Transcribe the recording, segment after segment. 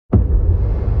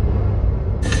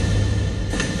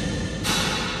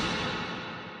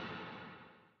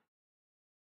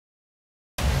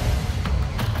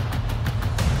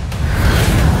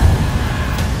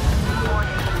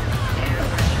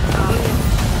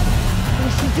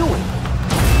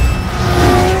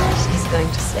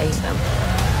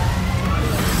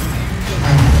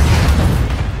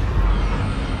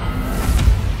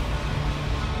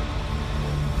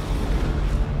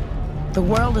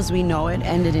world as we know it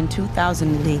ended in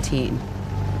 2018.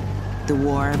 The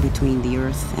war between the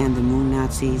Earth and the Moon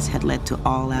Nazis had led to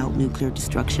all-out nuclear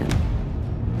destruction.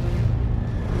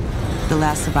 The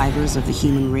last survivors of the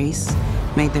human race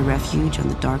made their refuge on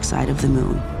the dark side of the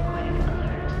Moon.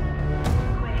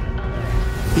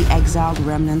 The exiled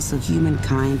remnants of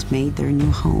humankind made their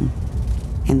new home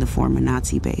in the former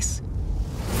Nazi base.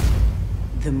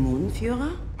 The Moon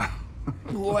Führer?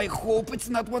 Oh, I hope it's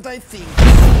not what I think.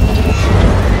 You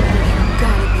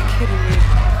gotta be kidding me.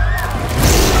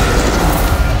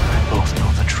 We both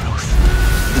know the truth.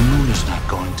 The moon is not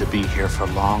going to be here for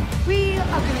long. We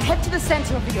are going to head to the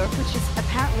center of the Earth, which is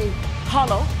apparently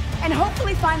hollow, and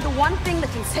hopefully find the one thing that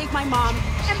can save my mom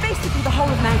and basically the whole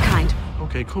of mankind.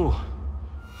 Okay, cool.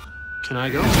 Can I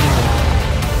go?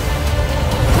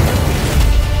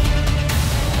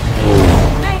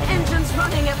 Main engine's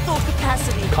running at full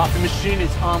capacity. Coffee machine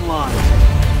is online.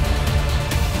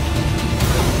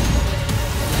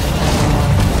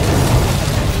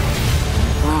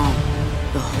 Wow,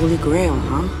 the Holy Grail,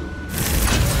 huh?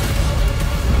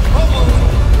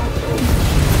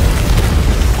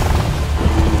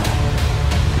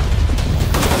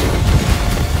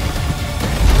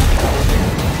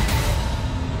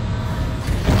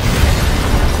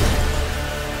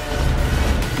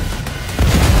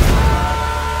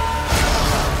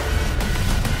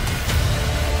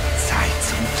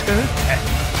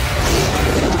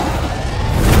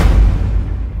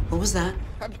 What was that?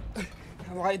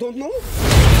 I don't know.